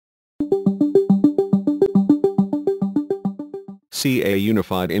CA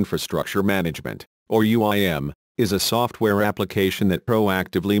Unified Infrastructure Management, or UIM, is a software application that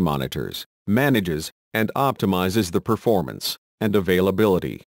proactively monitors, manages, and optimizes the performance and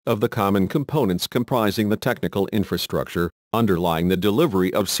availability of the common components comprising the technical infrastructure underlying the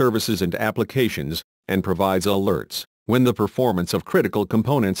delivery of services and applications, and provides alerts when the performance of critical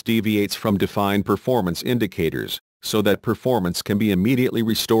components deviates from defined performance indicators, so that performance can be immediately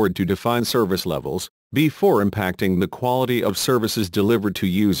restored to defined service levels before impacting the quality of services delivered to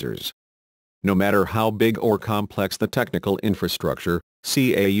users. No matter how big or complex the technical infrastructure,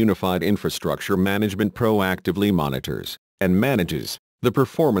 CA Unified Infrastructure Management proactively monitors and manages the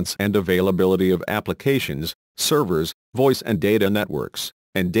performance and availability of applications, servers, voice and data networks,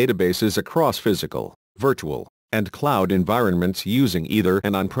 and databases across physical, virtual, and cloud environments using either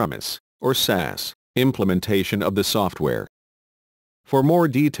an on-premise or SaaS implementation of the software. For more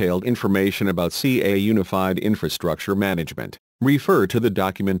detailed information about CA Unified Infrastructure Management, refer to the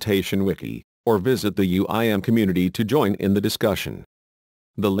documentation wiki, or visit the UIM community to join in the discussion.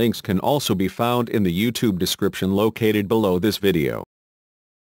 The links can also be found in the YouTube description located below this video.